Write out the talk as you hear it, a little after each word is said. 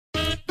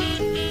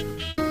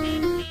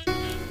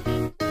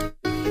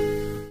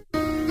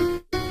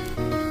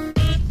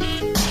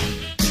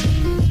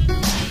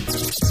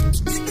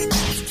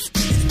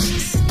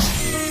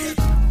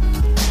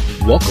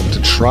Welcome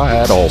to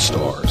Triad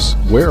All-Stars.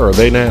 Where are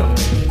they now?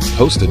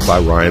 Hosted by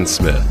Ryan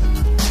Smith.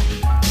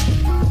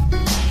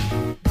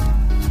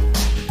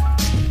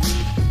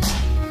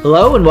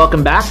 Hello and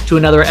welcome back to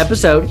another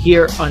episode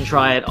here on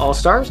Triad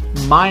All-Stars.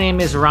 My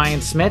name is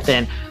Ryan Smith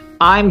and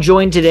I'm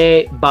joined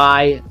today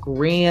by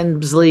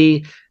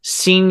Grimsley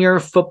senior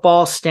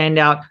football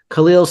standout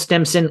Khalil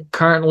Stimpson,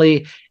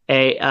 currently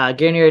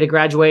getting ready to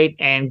graduate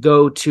and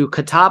go to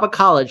Catawba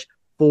College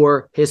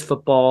for his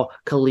football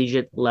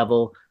collegiate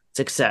level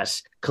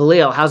success.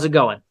 Khalil, how's it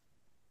going?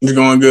 It's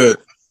going good.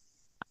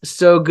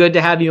 So good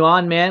to have you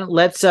on, man.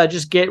 Let's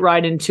just get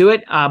right into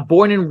it.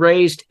 Born and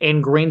raised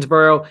in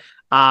Greensboro,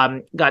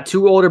 got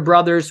two older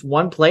brothers.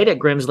 One played at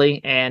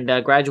Grimsley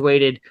and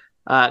graduated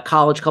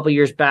college a couple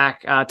years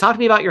back. Talk to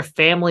me about your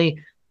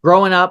family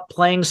growing up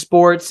playing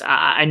sports.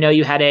 I know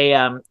you had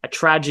a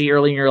tragedy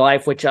early in your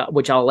life, which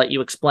I'll let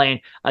you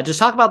explain. Just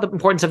talk about the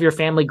importance of your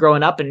family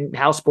growing up and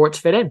how sports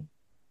fit in.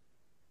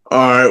 All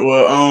right.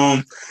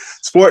 Well,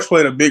 sports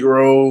played a big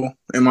role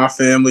in my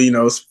family,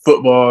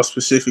 football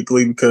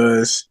specifically,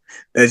 because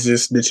that's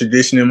just the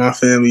tradition in my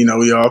family.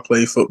 We all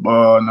play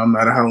football no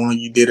matter how long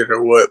you did it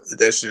or what.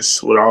 That's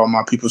just what all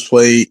my people's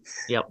played.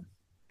 Yep.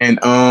 And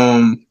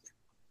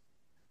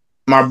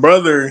my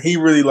brother, he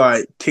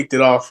really kicked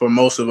it off for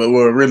most of it.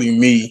 Well, really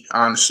me,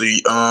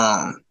 honestly.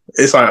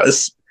 It's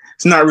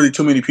not really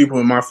too many people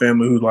in my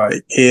family who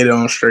head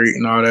on straight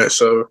and all that.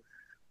 So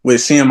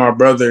with seeing my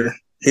brother,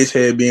 his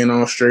head being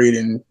on straight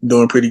and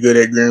doing pretty good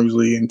at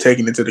Grimsley and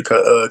taking it to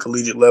the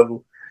collegiate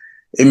level,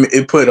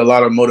 it put a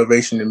lot of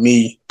motivation in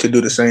me to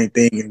do the same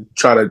thing and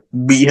try to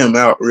beat him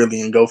out,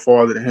 really, and go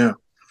farther than him.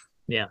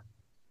 Yeah.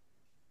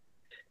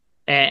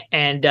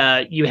 And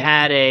you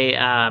had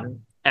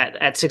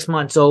at 6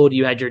 months old,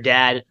 you had your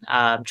dad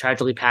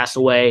tragically pass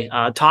away.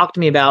 Talk to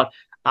me about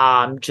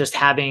just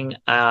having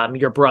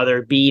your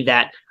brother be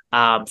that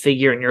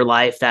figure in your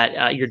life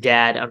that your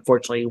dad,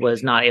 unfortunately,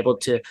 was not able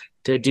to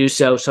do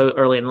so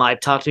early in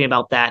life. Talk to me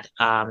about that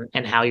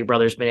and how your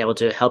brother's been able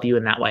to help you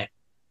in that way.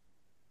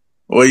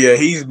 Well, yeah,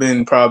 he's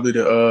been probably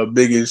the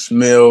biggest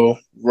male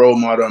role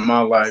model in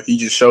my life. He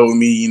just showed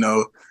me,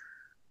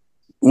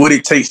 what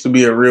it takes to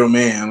be a real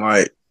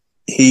man.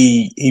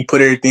 He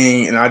put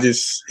everything, and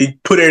he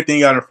put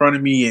everything out in front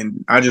of me,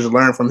 and I just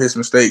learned from his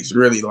mistakes.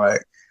 Really,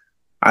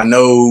 I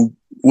know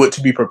what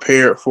to be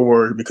prepared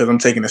for because I'm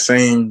taking the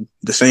same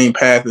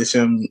path as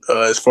him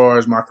as far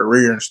as my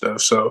career and stuff.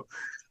 So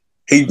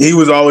he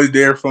was always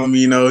there for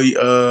me.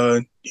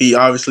 He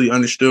obviously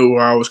understood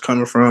where I was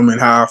coming from and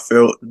how I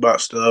felt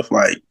about stuff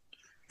at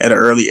an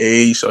early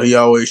age. So he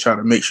always tried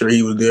to make sure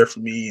he was there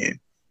for me. And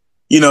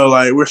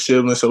we're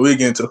siblings, so we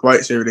get into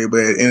fights every day.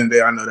 But at the end of the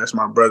day, I know that's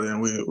my brother,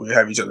 and we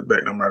have each other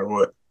back no matter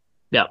what.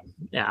 Yeah,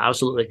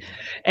 absolutely.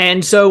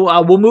 And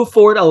so we'll move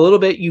forward a little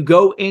bit. You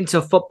go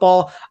into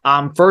football.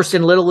 First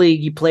in Little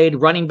League, you played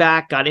running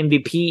back, got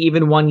MVP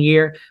even 1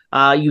 year.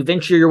 You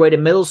venture your way to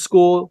middle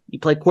school. You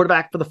played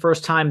quarterback for the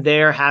first time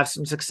there, have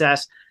some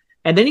success.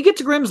 And then you get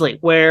to Grimsley,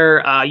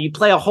 where you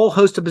play a whole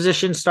host of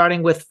positions,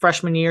 starting with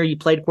freshman year. You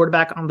played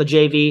quarterback on the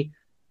JV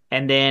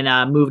and then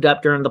moved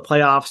up during the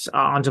playoffs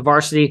onto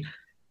varsity.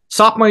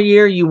 Sophomore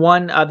year, you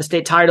won the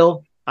state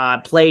title.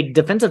 Played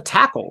defensive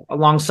tackle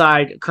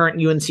alongside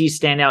current UNC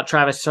standout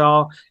Travis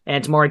Shaw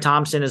and Tamari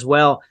Thompson as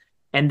well.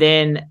 And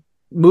then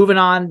moving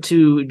on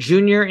to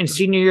junior and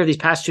senior year, these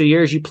past 2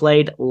 years, you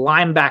played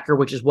linebacker,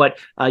 which is what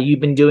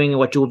you've been doing and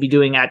what you will be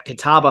doing at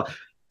Catawba.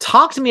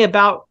 Talk to me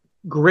about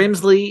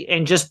Grimsley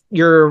and just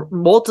your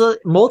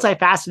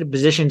multifaceted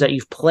positions that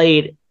you've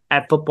played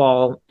at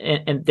football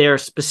and there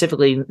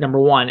specifically, number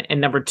one. And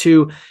number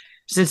two,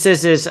 since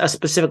this is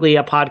specifically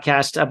a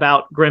podcast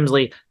about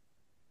Grimsley,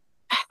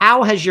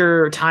 how has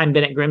your time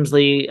been at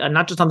Grimsley,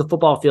 not just on the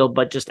football field,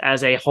 but just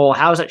as a whole?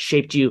 How has that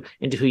shaped you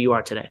into who you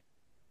are today?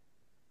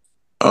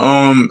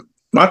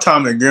 My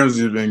time at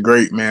Grimsley has been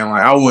great, man.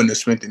 I wouldn't have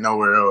spent it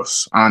nowhere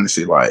else,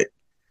 honestly.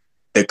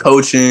 The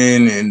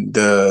coaching and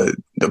the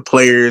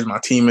players, my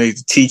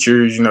teammates, the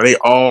teachers, they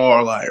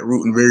all are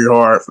rooting very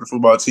hard for the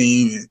football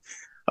team. And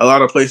a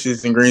lot of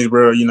places in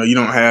Greensboro, you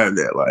don't have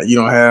that. You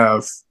don't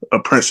have a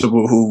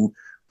principal who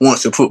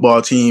wants a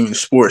football team and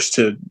sports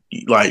to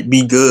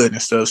be good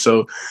and stuff.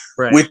 So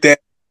right. With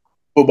that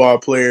football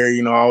player,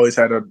 I always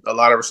had a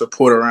lot of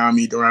support around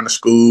me around the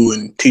school,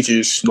 and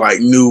teachers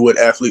knew what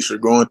athletes were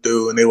going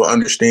through, and they would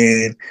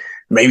understand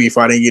maybe if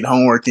I didn't get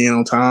homework in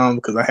on time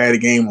because I had a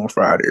game on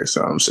Friday or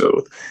something.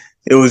 So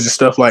it was just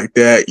stuff like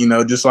that,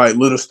 just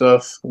little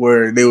stuff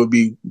where they would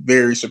be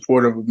very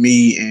supportive of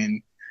me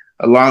and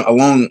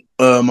along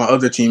my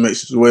other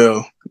teammates as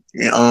well.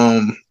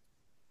 And,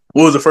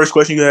 what was the first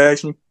question you had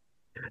asked me?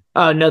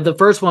 No, the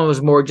first one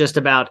was more just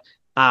about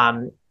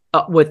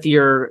with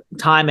your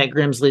time at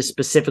Grimsley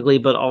specifically,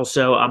 but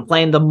also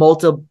playing the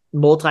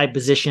multi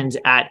positions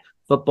at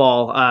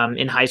football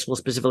in high school,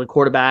 specifically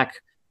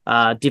quarterback,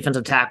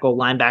 defensive tackle,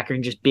 linebacker,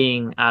 and just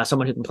being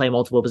someone who can play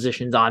multiple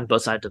positions on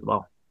both sides of the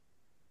ball.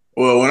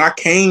 Well, when I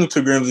came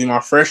to Grimsley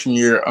my freshman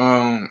year,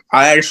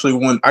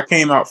 I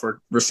came out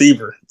for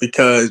receiver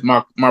because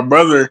my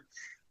brother,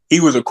 he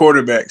was a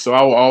quarterback, so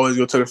I would always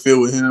go to the field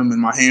with him, and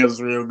my hands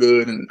was real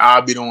good, and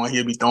I'd be the one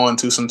he'd be throwing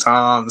to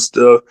sometimes and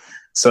stuff.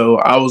 So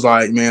I was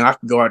like, man, I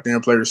could go out there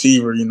and play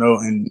receiver, you know.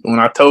 And when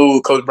I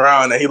told Coach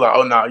Brown that, he like,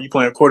 oh no, you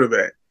playing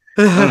quarterback.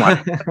 I'm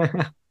like,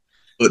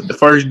 but the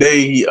first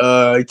day he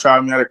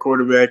tried me out at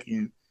quarterback,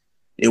 and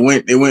it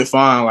went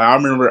fine. Like I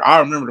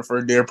remember the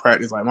first day of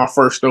practice, like my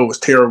first throw was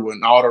terrible,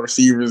 and all the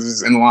receivers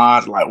is in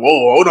line, like,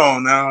 whoa, hold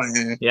on now.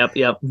 And Yep,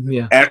 yeah.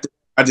 after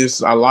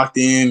I locked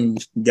in,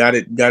 got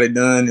it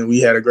done, and we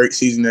had a great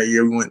season that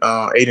year. We went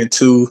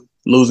 8-2,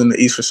 losing to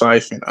East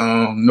Forsyth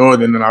and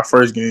Northern in our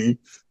first game.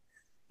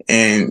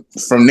 And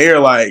from there,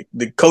 like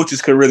the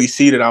coaches could really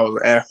see that I was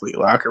an athlete.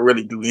 Like I could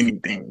really do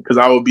anything, because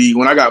I would be,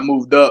 when I got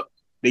moved up,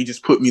 they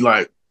just put me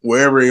like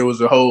wherever it was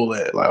a hole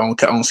at, like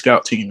on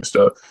scout team and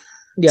stuff.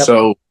 Yep.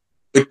 So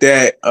with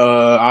that,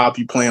 I'll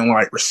be playing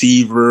like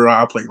receiver,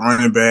 I'll play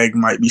running back,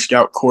 might be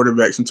scout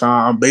quarterback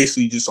sometime.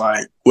 Basically just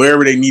like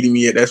wherever they needed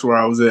me at, that's where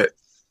I was at.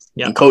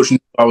 Yep. And coach knew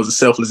I was a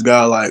selfless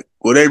guy. Like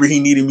whatever he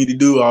needed me to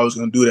do, I was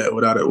gonna do that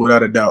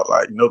without a doubt.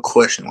 Like no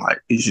question.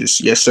 Like it's just,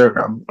 yes sir,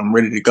 I'm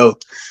ready to go.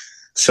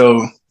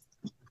 So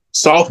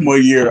sophomore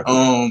year,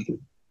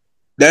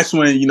 that's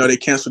when, you know, they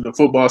canceled the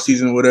football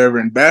season or whatever,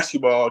 and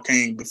basketball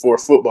came before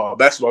football.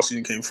 Basketball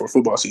season came before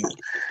football season.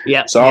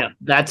 Yeah, so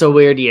that's a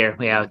weird year.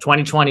 Yeah,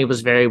 2020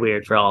 was very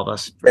weird for all of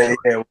us. Yeah.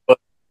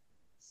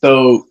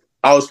 So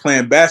I was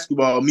playing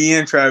basketball. Me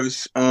and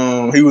Travis,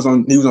 he was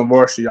on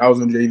varsity. I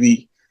was on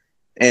JV.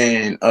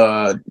 And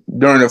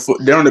during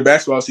the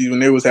basketball season,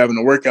 they was having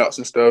the workouts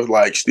and stuff,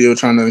 like still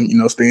trying to, you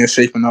know, stay in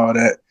shape and all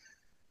that.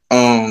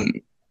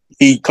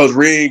 Coach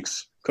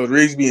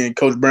Rigsby and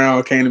Coach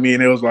Brown came to me,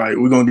 and it was like,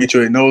 we're going to get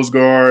you a nose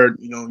guard,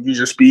 you know, use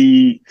your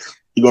speed.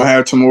 You're going to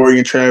have Tamori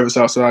and Travis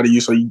outside of you,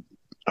 so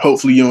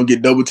hopefully you don't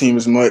get double team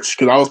as much,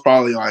 because I was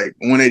probably like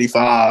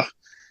 185.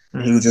 Mm-hmm.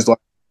 And he was just like,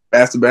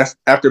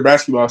 after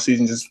basketball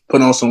season, just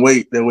put on some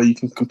weight. That way you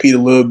can compete a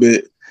little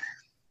bit.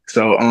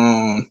 So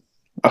I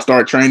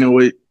started training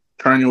with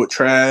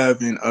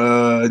Trav,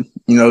 and,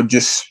 you know,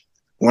 just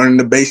learning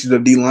the basics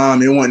of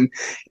D-line.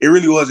 It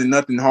really wasn't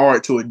nothing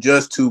hard to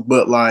adjust to,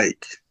 but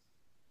like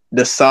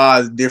the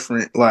size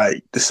differential,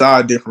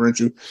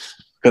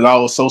 because I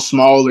was so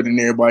smaller than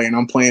everybody, and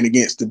I'm playing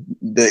against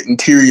the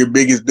interior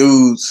biggest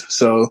dudes.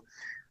 So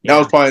that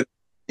was probably the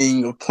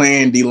thing of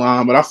playing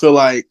D-line. But I feel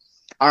like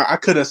I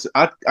could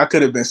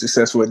have been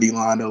successful at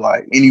D-line, though.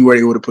 Like anywhere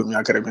they would have put me,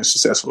 I could have been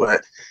successful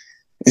at.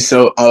 And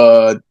so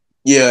I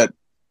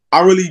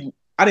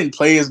didn't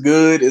play as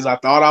good as I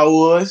thought I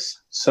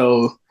was.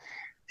 So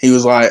he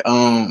was like,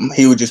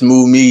 he would just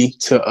move me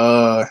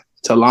to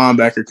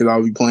linebacker, because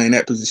I'll be playing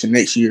that position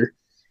next year.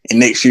 And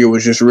next year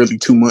was just really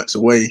 2 months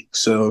away.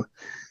 So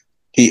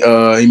he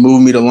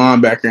moved me to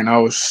linebacker, and I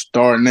was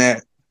starting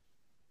that.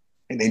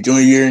 And then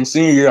junior year and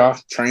senior year, I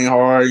trained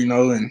hard, you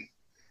know, and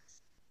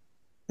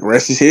the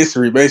rest is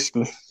history,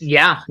 basically.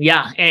 Yeah.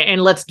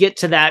 And let's get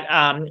to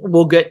that.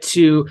 We'll get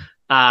to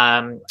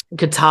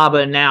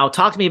Catawba now.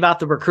 Talk to me about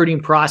the recruiting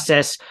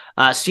process.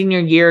 Senior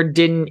year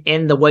didn't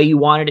end the way you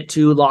wanted it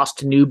to. Lost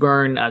to New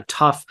Bern, a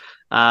tough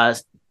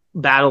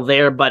battle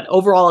there, but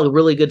overall a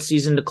really good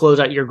season to close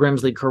out your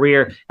Grimsley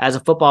career as a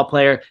football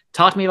player.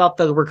 Talk to me about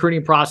the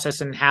recruiting process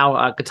and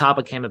how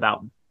Catawba came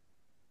about.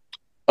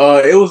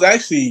 It was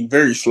actually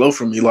very slow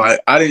for me. Like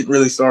I didn't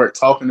really start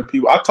talking to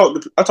people. I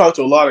talked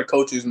to a lot of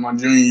coaches in my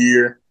junior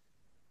year.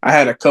 I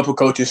had a couple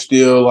coaches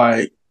still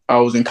like I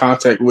was in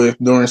contact with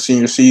during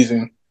senior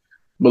season,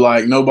 but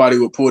like nobody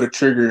would pull the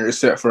trigger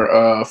except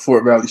for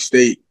Fort Valley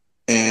State,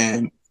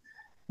 and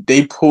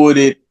they pulled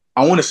it.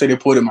 I want to say they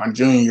pulled it my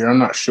junior year. I'm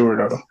not sure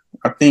though.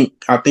 I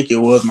think it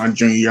was my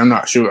junior year. I'm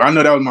not sure. I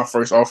know that was my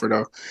first offer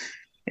though,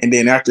 and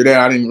then after that,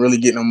 I didn't really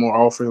get no more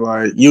offers.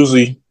 Like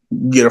usually,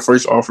 you get a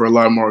first offer, a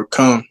lot more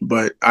come,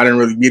 but I didn't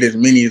really get as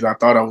many as I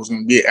thought I was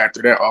going to get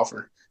after that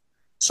offer.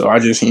 So I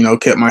just, you know,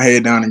 kept my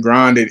head down and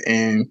grinded.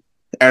 And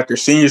after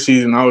senior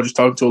season, I was just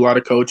talking to a lot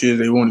of coaches.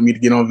 They wanted me to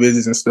get on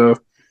visits and stuff.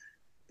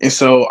 And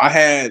so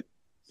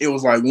it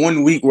was like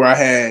 1 week where I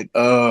had,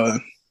 I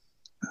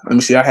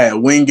had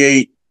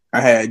Wingate,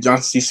 I had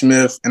Johnson C.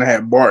 Smith, and I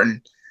had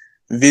Barton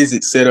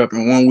visits set up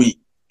in 1 week.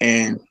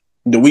 And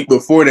the week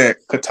before that,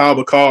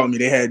 Catawba called me.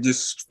 They had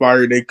just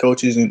fired their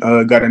coaches and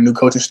got a new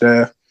coaching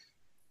staff.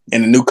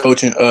 And the new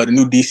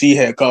DC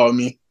had called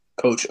me,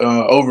 Coach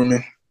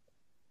Overman.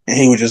 And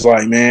he was just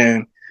like,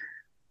 man,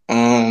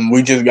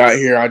 we just got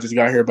here. I just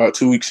got here about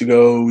 2 weeks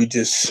ago. We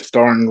just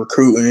started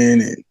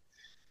recruiting, and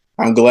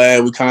I'm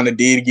glad we kind of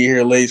did get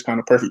here late. It's kind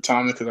of perfect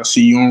timing because I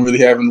see you don't really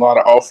having a lot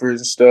of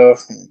offers and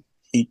stuff. And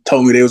he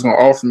told me they was going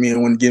to offer me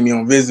and want to get me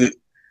on visit.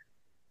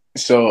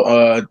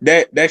 So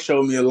that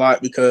showed me a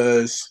lot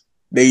because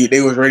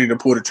they was ready to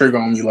pull the trigger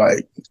on me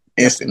like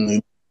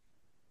instantly.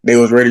 They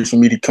was ready for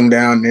me to come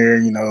down there,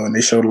 you know, and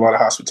they showed a lot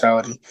of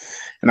hospitality.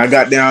 And I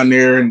got down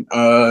there, and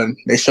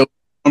they showed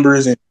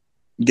numbers and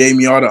gave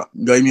me all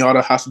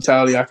the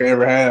hospitality I could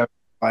ever have.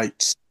 Like,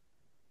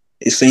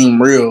 it seemed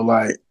real,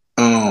 like,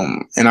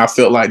 and I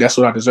felt like that's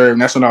what I deserved.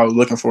 And that's what I was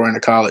looking for in the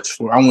college.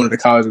 I wanted the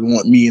college to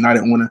want me, and I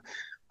didn't want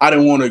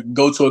to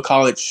go to a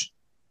college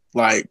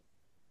like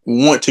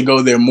want to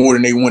go there more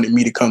than they wanted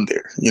me to come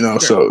there. Sure.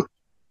 So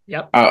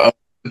yep. I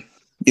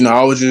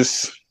was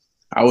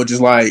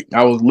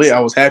lit. I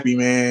was happy,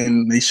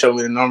 man. They showed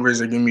me the numbers.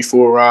 They gave me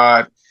full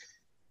ride.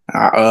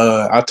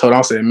 I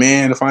said,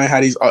 man, if I ain't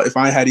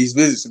had these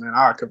visits, man,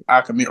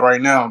 I commit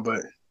right now.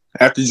 But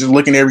after just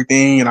looking at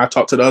everything, and I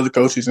talked to the other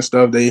coaches and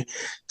stuff, they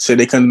said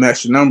they couldn't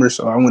match the numbers,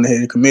 so I went ahead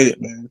and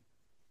committed, man.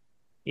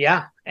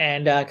 Yeah,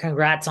 and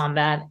congrats on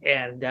that.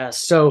 And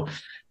so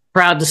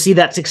proud to see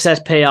that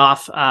success pay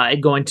off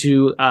going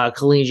to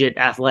collegiate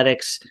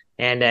athletics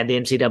and at the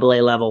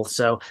NCAA level.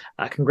 So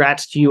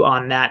congrats to you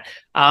on that.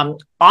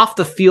 Off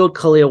the field,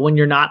 Khalil, when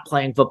you're not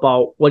playing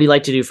football, what do you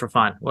like to do for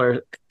fun? What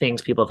are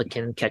things people that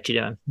can catch you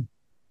doing?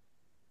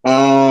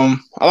 I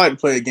like to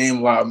play a game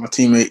a lot with my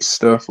teammates,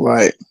 stuff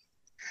like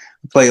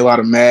play a lot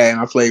of Madden.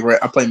 I play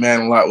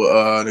Madden a lot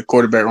with the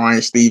quarterback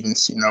Ryan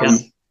Stevens.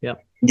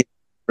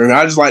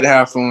 I just like to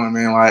have fun,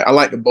 man. Like I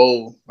like to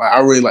bowl. Like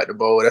I really like to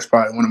bowl. That's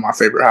probably one of my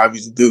favorite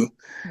hobbies to do.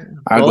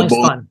 Bowling's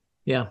fun.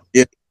 Yeah,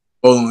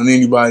 bowling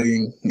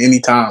anybody,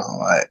 anytime.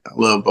 Like I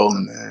love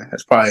bowling, man.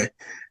 That's probably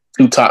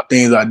two top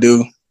things I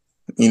do.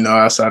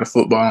 Outside of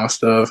football and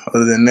stuff.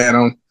 Other than that,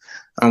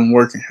 I'm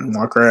working on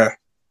my craft.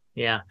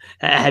 Yeah.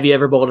 Have you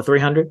ever bowled a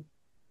 300?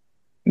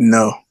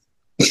 No.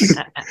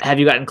 Have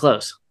you gotten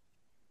close?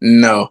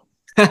 No.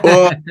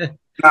 Well,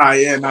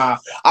 nah.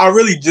 I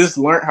really just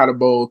learned how to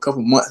bowl a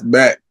couple months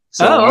back.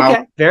 So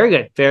okay. Very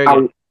good.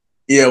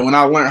 When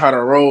I learned how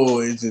to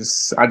roll, I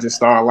just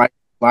started like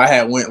I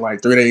had went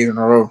like 3 days in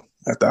a row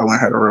after I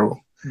learned how to roll.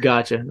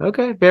 Gotcha.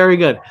 Okay. Very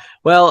good.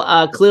 Well,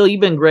 Khalil,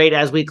 you've been great.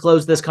 As we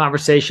close this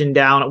conversation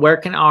down, where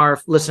can our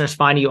listeners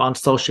find you on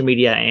social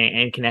media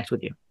and connect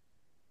with you?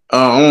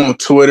 I'm on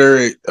Twitter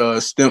at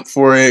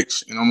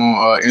Stimp4X, and I'm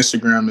on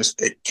Instagram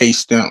at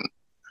KStimp.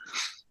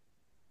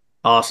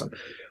 Awesome.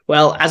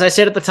 Well, as I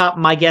said at the top,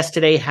 my guest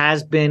today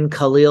has been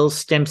Khalil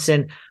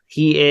Stimpson.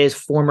 He is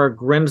former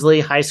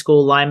Grimsley High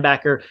School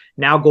linebacker,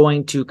 now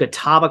going to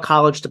Catawba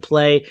College to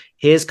play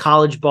his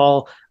college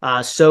ball.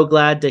 So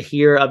glad to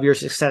hear of your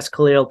success,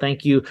 Khalil.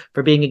 Thank you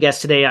for being a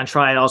guest today on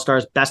Triad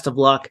All-Stars. Best of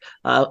luck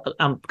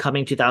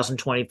coming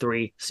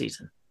 2023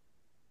 season.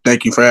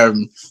 Thank you for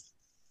having me.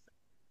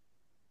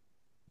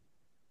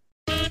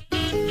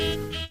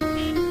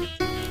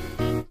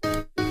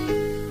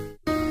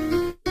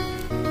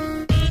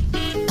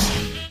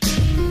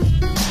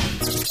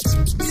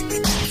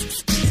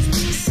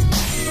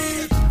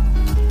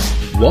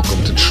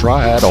 Welcome to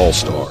Triad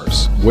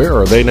All-Stars. Where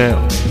are they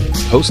now?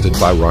 Hosted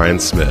by Ryan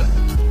Smith.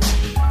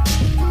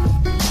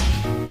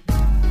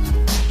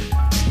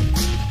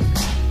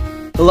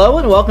 Hello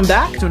and welcome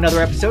back to another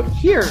episode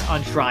here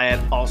on Triad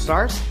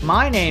All-Stars.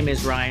 My name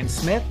is Ryan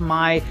Smith.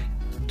 My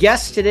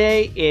guest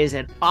today is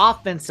an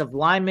offensive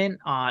lineman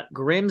at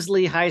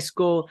Grimsley High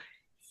School.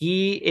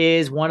 He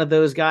is one of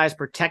those guys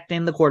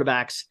protecting the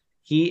quarterbacks.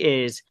 He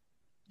is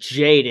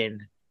Jaden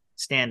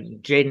Stanton.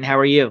 Jaden, how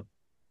are you?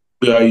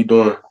 Good, how you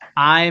doing?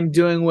 I'm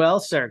doing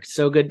well, sir.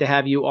 So good to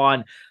have you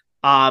on.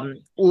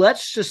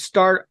 Let's just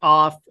start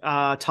off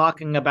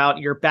talking about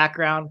your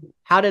background.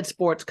 How did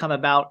sports come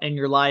about in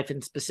your life,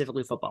 and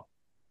specifically football?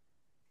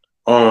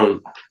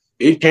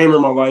 It came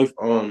in my life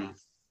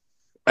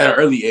at an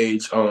early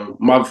age.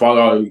 My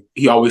father,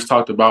 he always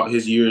talked about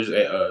his years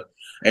at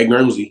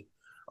Grimsley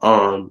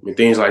and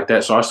things like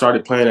that. So I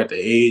started playing at the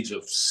age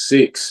of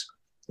 6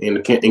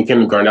 in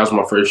kindergarten. That was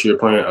my first year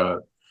playing.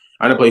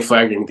 I didn't play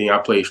flag or anything. I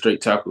played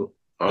straight tackle.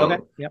 Okay.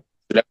 Yep.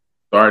 So that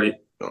started.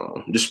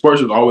 The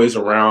sports was always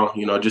around.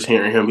 Just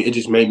hearing him, it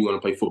just made me want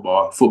to play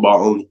football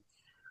only.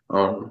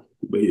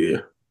 But yeah.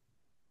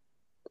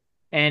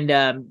 And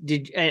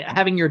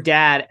having your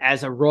dad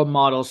as a role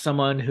model,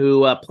 someone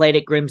who played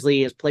at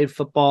Grimsley, has played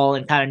football,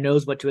 and kind of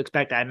knows what to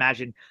expect, I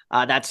imagine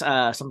that's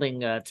something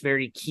that's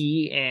very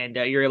key, and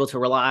you're able to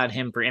rely on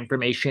him for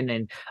information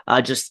and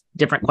just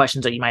different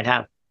questions that you might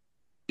have.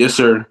 Yes,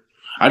 sir.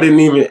 I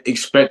didn't even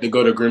expect to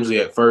go to Grimsley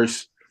at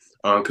first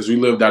because we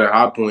lived out at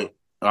High Point.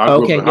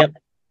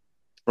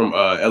 From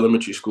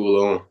elementary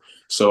school on.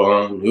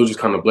 So it was just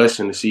kind of a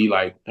blessing to see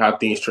like how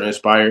things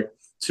transpired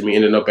to me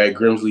ending up at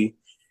Grimsley,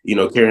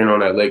 carrying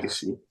on that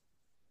legacy.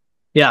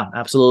 Yeah,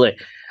 absolutely.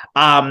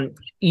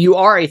 You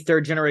are a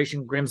third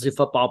generation Grimsley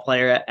football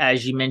player,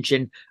 as you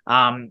mentioned,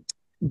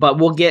 but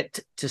we'll get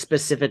to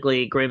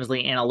specifically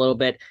Grimsley in a little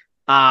bit.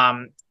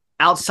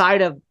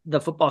 Outside of the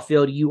football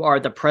field, you are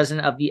the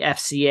president of the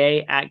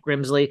FCA at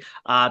Grimsley.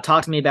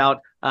 Talk to me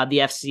about the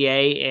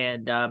FCA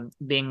and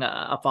being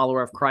a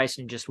follower of Christ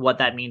and just what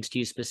that means to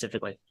you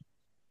specifically.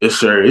 Yes,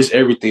 sir. It's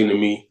everything to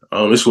me.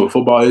 It's what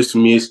football is to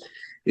me.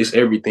 It's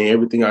everything.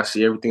 Everything I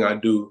see, everything I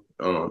do.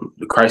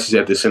 The Christ is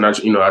at the center.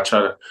 I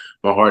try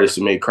my hardest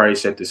to make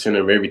Christ at the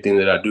center of everything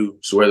that I do.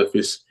 So whether if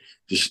it's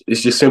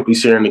just simply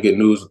sharing the good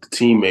news with the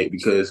teammate,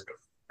 because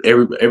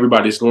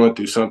everybody's going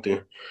through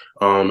something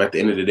at the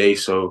end of the day.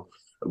 So,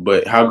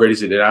 but how great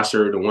is it that I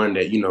serve the one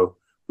that,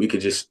 we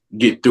could just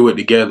get through it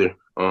together.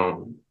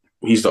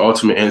 He's the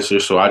ultimate answer.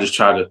 So I just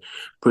try to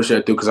push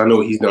that through because I know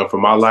what he's done for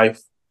my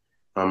life.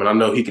 And I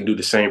know he can do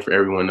the same for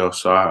everyone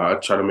else. So I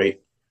try to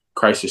make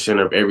Christ is the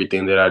center of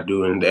everything that I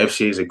do. And the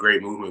FCA is a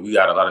great movement. We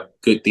got a lot of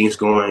good things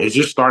going. It's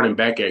just starting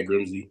back at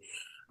Grimsley.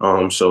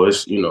 So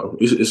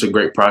it's a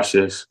great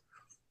process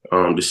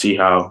to see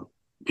how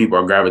people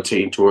are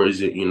gravitating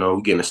towards it.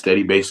 We're getting a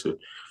steady base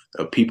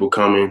of people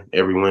coming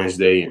every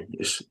Wednesday. And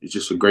it's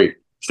just a great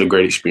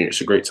experience,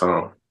 a great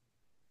time.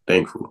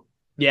 Thankful.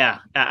 Yeah,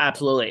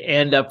 absolutely.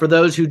 And for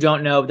those who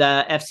don't know,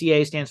 the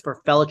FCA stands for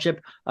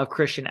Fellowship of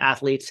Christian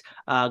Athletes.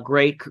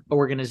 Great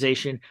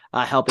organization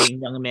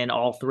helping young men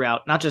all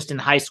throughout, not just in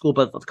high school,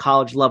 but at the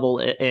college level,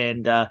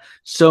 and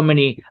so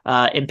many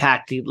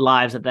impacted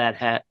lives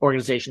that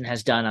organization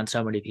has done on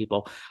so many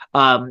people.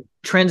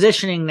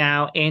 Transitioning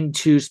now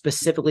into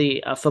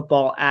specifically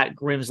football at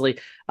Grimsley,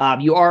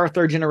 you are a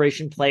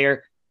third-generation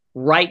player.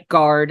 Right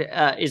guard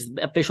is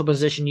the official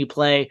position you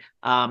play.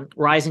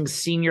 Rising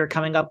senior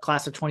coming up,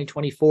 class of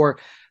 2024.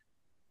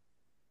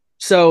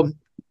 So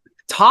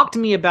talk to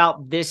me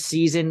about this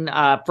season.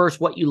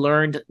 First, what you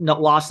learned.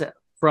 Lost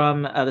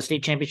from the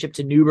state championship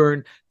to New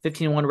Bern,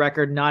 15-1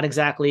 record. Not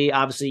exactly,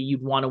 obviously,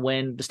 you'd want to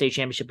win the state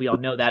championship. We all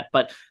know that.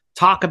 But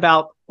talk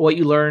about what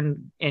you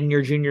learned in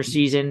your junior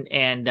season,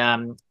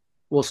 and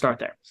we'll start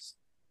there.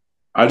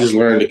 I just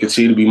learned to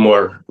continue to be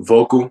more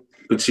vocal,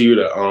 continue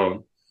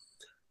to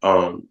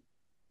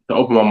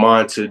open my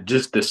mind to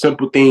just the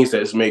simple things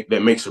that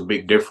makes a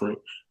big difference.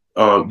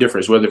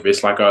 Whether if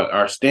it's like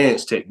our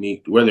stance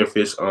technique, whether if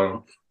it's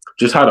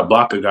just how to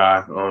block a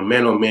guy,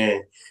 man on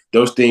man,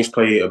 those things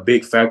play a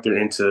big factor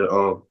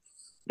into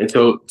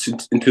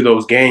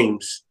those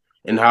games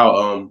and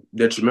how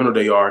detrimental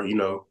they are.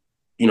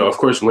 Of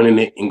course, winning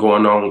it and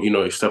going on,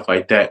 and stuff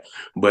like that.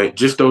 But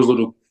just those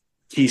little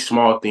key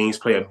small things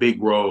play a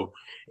big role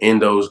in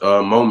those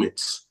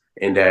moments,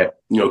 and that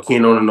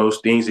keying on those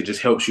things, it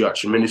just helps you out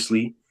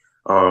tremendously.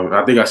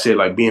 I think I said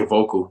like being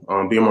vocal,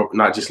 being more,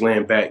 not just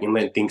laying back and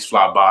letting things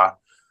fly by,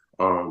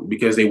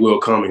 because they will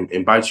come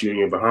and bite you in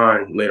your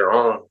behind later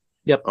on.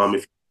 Yep.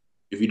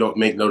 If you don't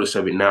make notice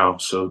of it now.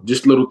 So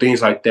just little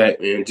things like that,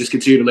 and just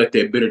continue to let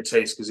that bitter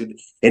taste, because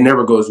it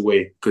never goes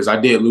away. Because I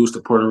did lose to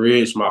Porter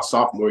Ridge my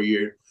sophomore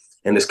year,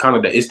 and it's kind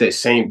of it's that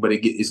same, but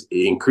it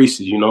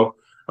increases,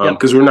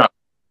 because we're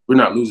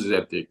not losers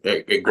at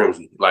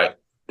Grimsley. Like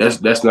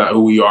that's not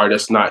who we are.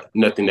 That's not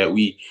nothing that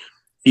we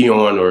key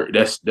on, or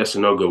that's a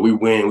no go. We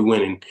win,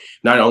 and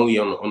not only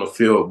on the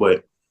field,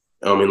 but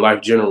in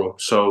life general.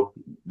 So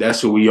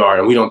that's who we are,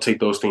 and we don't take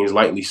those things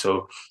lightly.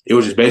 So it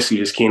was just basically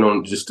just keen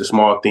on just the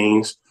small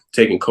things,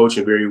 taking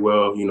coaching very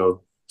well,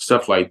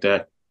 stuff like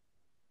that.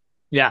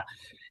 Yeah.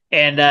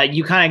 And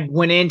you kind of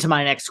went into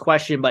my next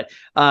question, but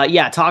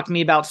talk to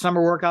me about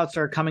summer workouts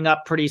are coming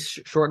up pretty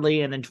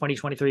shortly, and then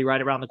 2023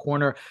 right around the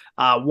corner.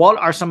 What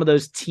are some of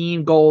those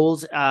team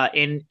goals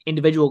and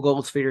individual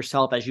goals for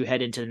yourself as you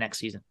head into the next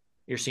season?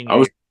 Your senior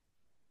year?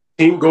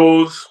 Team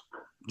goals,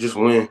 just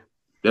win.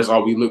 That's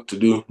all we look to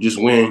do. Just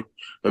win,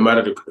 no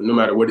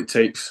matter what it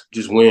takes.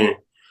 Just win.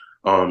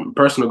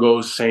 Personal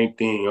goals, same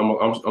thing.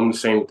 I'm the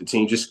same with the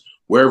team. Just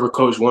wherever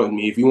coach wants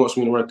me. If he wants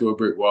me to run through a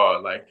brick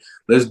wall, like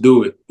let's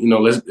do it.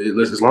 Let's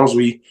as long as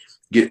we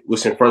get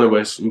what's in front of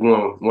us, we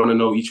want to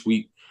know each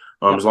week.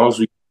 As long as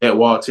we get that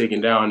wall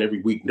taken down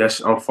every week,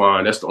 I'm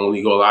fine. That's the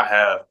only goal I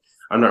have.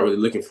 I'm not really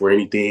looking for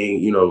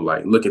anything,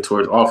 like looking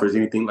towards offers,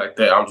 anything like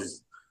that.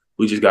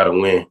 We just got to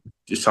win.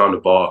 Just time the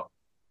ball.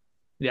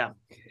 Yeah.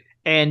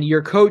 And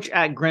your coach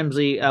at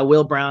Grimsley,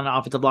 Will Brown,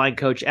 offensive line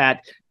coach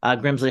at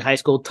Grimsley High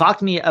School. Talk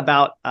to me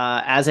about,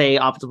 as a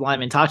offensive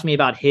lineman, talk to me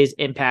about his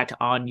impact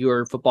on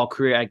your football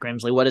career at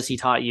Grimsley. What has he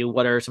taught you?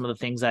 What are some of the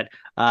things that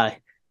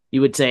you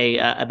would say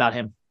about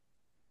him?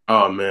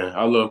 Oh, man,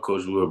 I love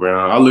Coach Will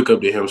Brown. I look up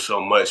to him so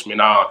much,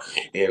 man.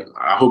 And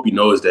I hope he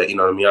knows that,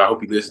 what I mean? I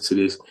hope he listens to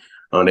this.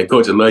 That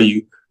coach, I love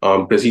you.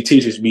 Because he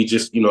teaches me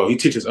just, he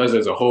teaches us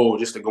as a whole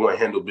just to go and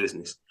handle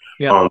business.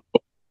 Yeah.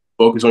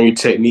 Focus on your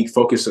technique,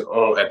 focus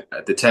on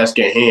at the task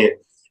at hand,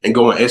 and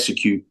go and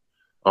execute.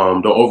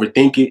 Don't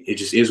overthink it. It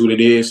just is what it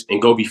is, and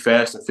go be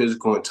fast and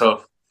physical and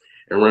tough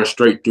and run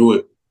straight through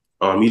it.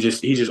 He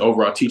just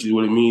overall teaches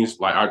what it means,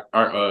 like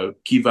our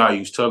key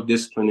values, tough,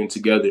 discipline, and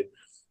together.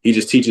 He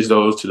just teaches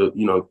those to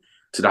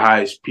the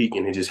highest peak,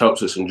 and it just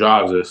helps us and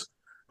drives us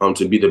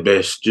to be the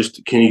best. Just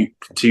to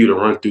continue to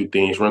run through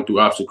things, run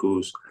through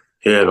obstacles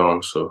head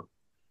on. So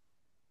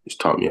it's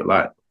taught me a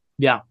lot.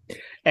 Yeah.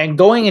 And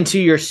going into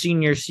your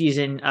senior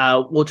season,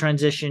 we'll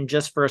transition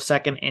just for a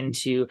second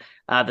into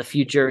the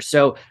future.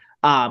 So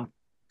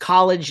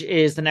college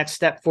is the next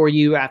step for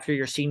you after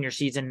your senior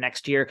season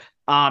next year.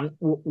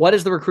 What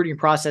does the recruiting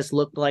process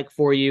look like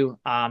for you?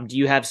 Do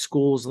you have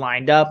schools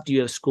lined up? Do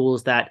you have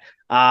schools that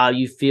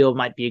you feel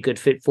might be a good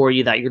fit for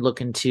you that you're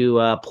looking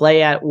to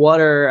play at?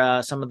 What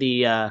are some of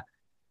the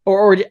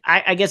or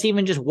I guess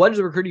even just what has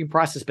the recruiting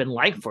process been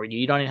like for you?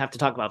 You don't even have to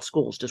talk about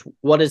schools. Just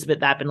what has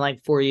that been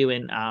like for you?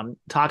 And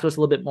talk to us a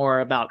little bit more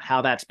about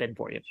how that's been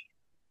for you.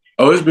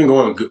 Oh, it's been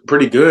going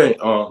pretty good.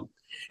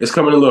 It's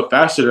coming a little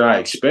faster than I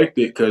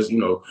expected because,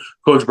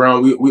 Coach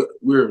Brown,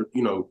 we're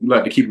we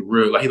like to keep it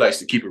real. Like he likes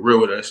to keep it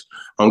real with us.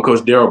 Coach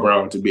Darryl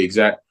Brown, to be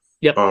exact.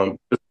 Yep.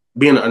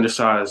 being an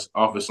undersized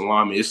offensive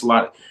lineman, it's a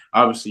lot.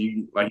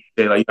 Obviously, like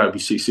you said, like you gotta be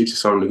 6'6" or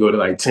something to go to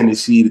like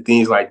Tennessee, to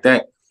things like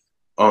that.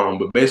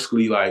 But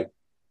basically, like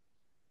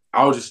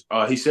I was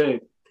just he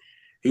said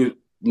he was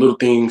little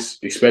things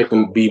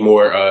expecting to be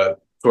more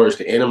towards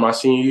the end of my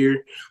senior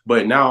year,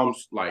 but now I'm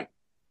like,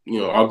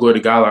 I'll go to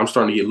God. I'm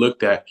starting to get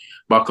looked at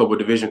by a couple of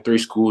Division III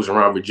schools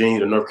around Virginia,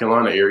 the North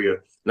Carolina area,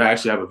 and I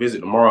actually have a visit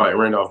tomorrow at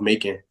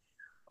Randolph-Macon.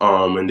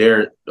 And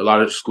there a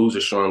lot of the schools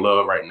are showing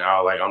love right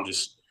now. Like I'm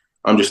just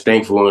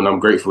thankful and I'm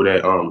grateful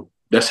that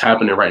that's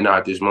happening right now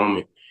at this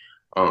moment.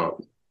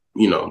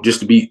 Just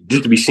to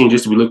be seen,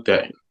 just to be looked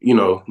at,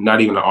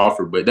 not even an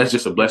offer, but that's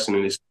just a blessing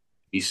in this to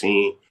be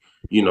seen,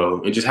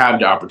 and just have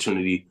the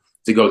opportunity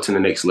to go to the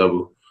next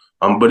level.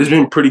 But it's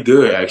been pretty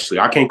good actually.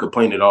 I can't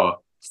complain at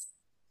all.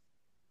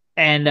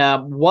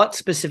 And what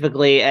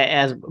specifically,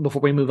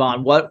 before we move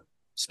on, what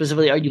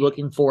specifically are you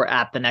looking for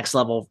at the next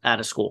level at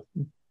a school?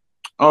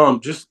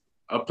 Just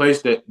a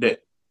place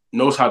that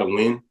knows how to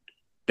win,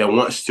 that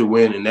wants to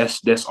win, and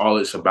that's all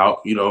it's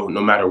about. No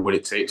matter what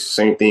it takes.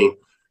 Same thing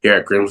here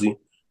at Grimsley.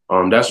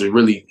 That's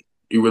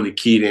really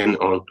keyed in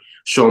on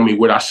showing me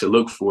what I should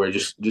look for.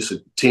 Just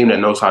a team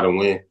that knows how to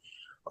win.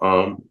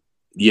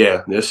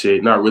 Yeah, that's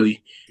it. Not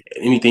really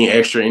anything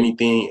extra,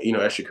 anything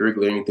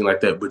extracurricular, anything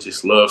like that, but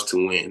just loves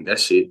to win.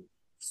 That's it.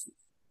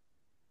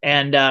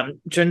 And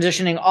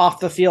transitioning off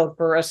the field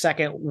for a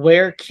second,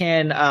 where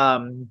can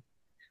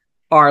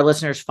our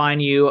listeners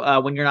find you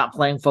when you're not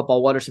playing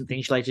football? What are some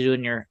things you like to do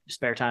in your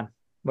spare time?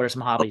 What are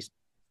some hobbies?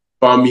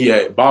 Find me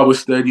at Bible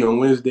study on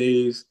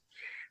Wednesdays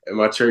at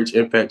my church,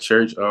 Impact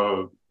Church.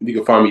 You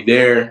can find me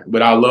there.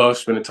 But I love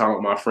spending time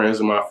with my friends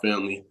and my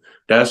family.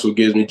 That's what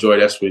gives me joy.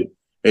 That's what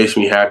makes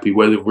me happy.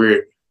 Whether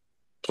we're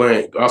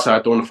playing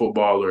outside throwing the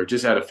football or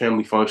just at a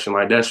family function,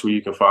 like that's where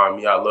you can find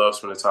me. I love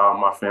spending time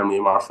with my family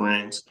and my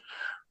friends.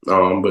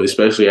 But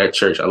especially at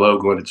church, I love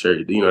going to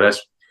church.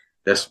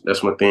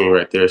 That's my thing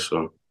right there.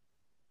 So.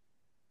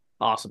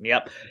 Awesome.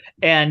 Yep.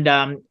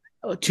 And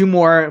two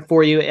more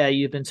for you.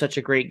 You've been such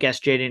a great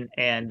guest, Jaden.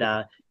 And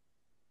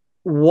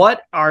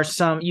what are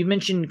you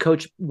mentioned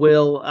Coach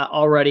Will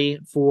already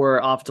for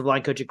offensive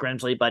line coach at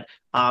Grimsley, but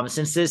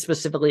since this is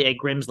specifically a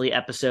Grimsley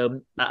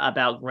episode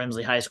about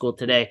Grimsley High School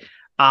today,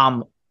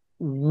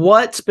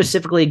 what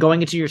specifically,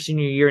 going into your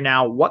senior year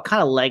now, what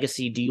kind of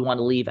legacy do you want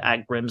to leave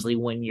at Grimsley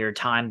when your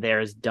time there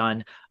is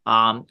done?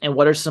 And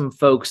what are some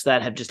folks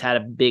that have just had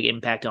a big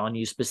impact on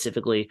you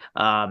specifically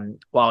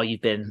while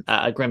you've been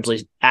a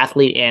Grimsley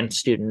athlete and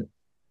student?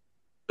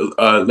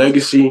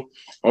 Legacy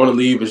I want to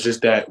leave is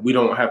just that we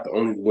don't have to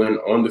only win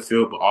on the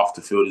field, but off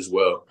the field as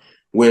well.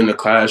 Win in the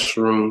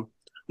classroom,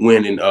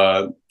 win in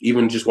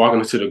even just walking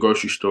into the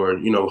grocery store,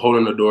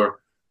 holding the door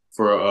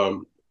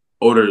for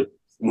older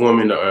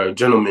woman or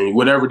gentleman,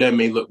 whatever that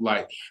may look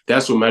like.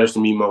 That's what matters to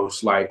me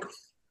most. Like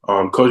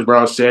Coach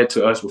Brown said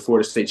to us before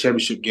the state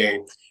championship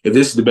game, if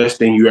this is the best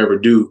thing you ever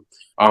do,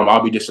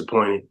 I'll be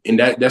disappointed. And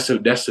that's a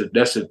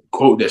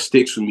quote that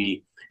sticks with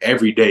me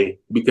every day,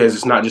 because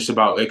it's not just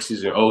about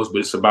X's and O's, but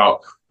it's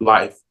about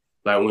life.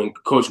 Like when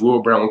Coach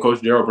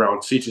Darrell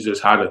Brown teaches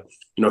us how to,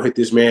 hit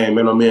this man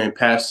on man,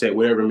 pass set,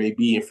 whatever it may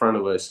be in front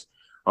of us.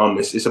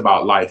 It's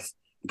about life,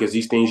 because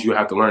these things you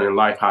have to learn in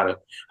life, how to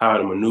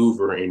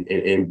maneuver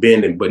and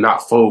bend but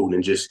not fold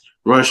and just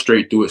run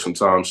straight through it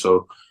sometimes.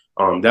 So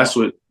that's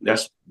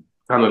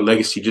kind of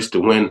legacy, just to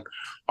win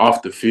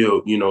off the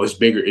field. It's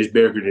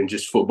bigger than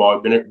just football,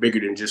 bigger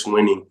than just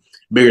winning,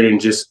 bigger than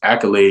just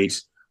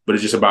accolades, but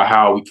it's just about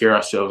how we carry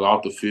ourselves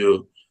off the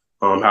field,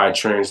 how it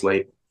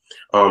translates.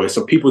 And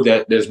some people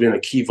that's been a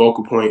key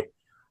focal point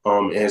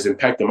and has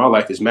impacted my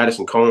life is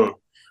Madison Cohn.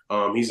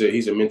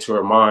 He's a mentor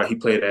of mine. He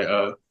played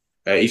at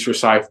East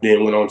Forsyth,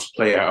 then went on to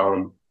play at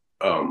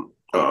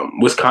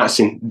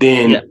Wisconsin.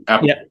 Then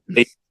I've been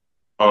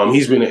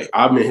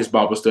in his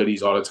Bible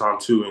studies all the time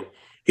too, and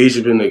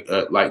he's been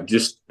like,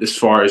 just as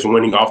far as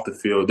winning off the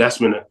field, that's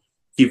been a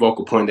key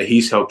focal point that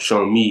he's helped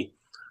show me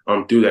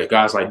through that.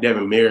 Guys like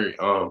Devin Merritt,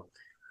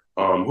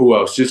 who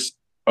else? Just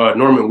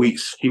Norman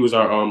Weeks. He was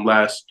our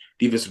last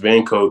defensive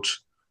end coach.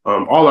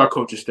 All our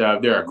coaching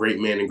staff, they're great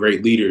men and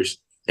great leaders,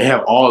 and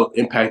have all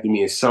impacted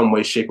me in some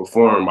way, shape, or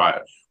form. By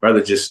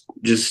rather just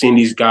seeing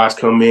these guys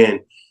come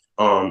in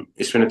and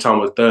spending time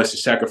with us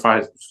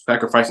and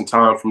sacrificing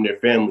time from their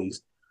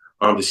families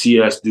to see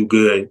us do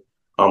good.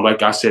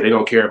 Like I said, they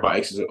don't care about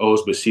X's and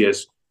O's, but see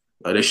us.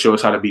 They show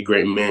us how to be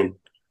great men.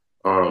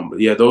 But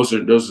yeah, those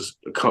are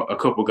a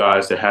couple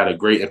guys that had a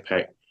great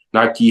impact.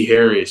 Nike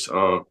Harris,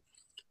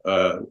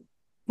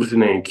 what's the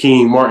name?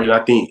 King Martin.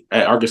 I think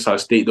at Arkansas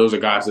State, those are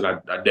guys that I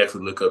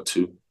definitely look up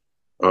to.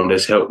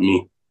 That's helped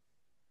me.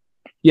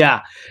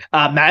 Yeah.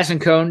 Madison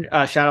Cohn,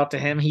 shout out to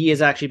him. He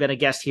has actually been a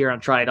guest here on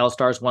Triad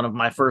All-Stars, one of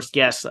my first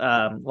guests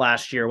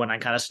last year when I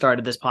kind of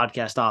started this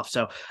podcast off.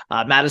 So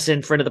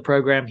Madison, friend of the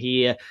program,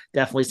 he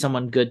definitely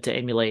someone good to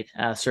emulate,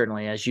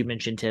 certainly, as you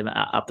mentioned him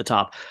up the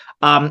top.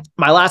 My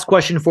last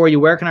question for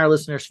you, where can our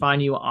listeners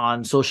find you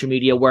on social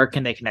media? Where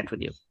can they connect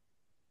with you?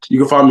 You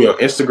can find me on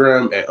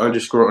Instagram at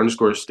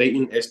 __Staton,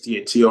 Staton.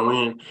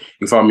 You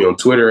can find me on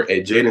Twitter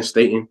at Jaden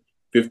Staton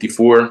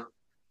 54.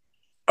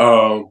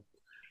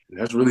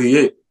 That's really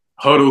it.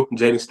 Huddle,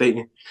 Jaden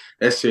Staton.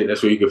 That's it.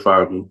 That's where you can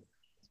find me.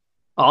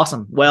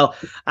 Awesome. Well,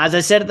 as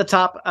I said at the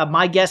top,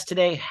 my guest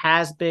today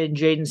has been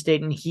Jaden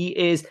Staton. He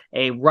is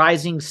a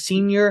rising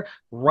senior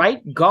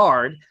right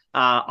guard,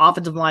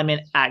 offensive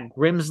lineman at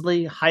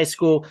Grimsley High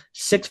School,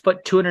 6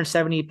 foot,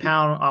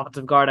 270-pound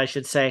offensive guard, I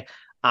should say.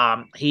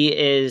 He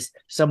is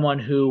someone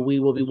who we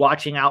will be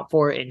watching out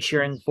for and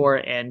cheering for.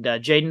 And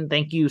Jaden,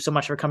 thank you so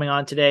much for coming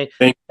on today.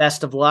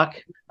 Best of luck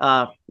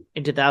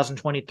in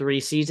 2023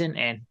 season.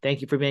 And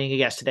thank you for being a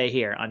guest today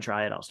here on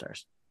Triad All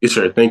Stars. Yes,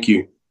 sir. Thank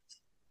you.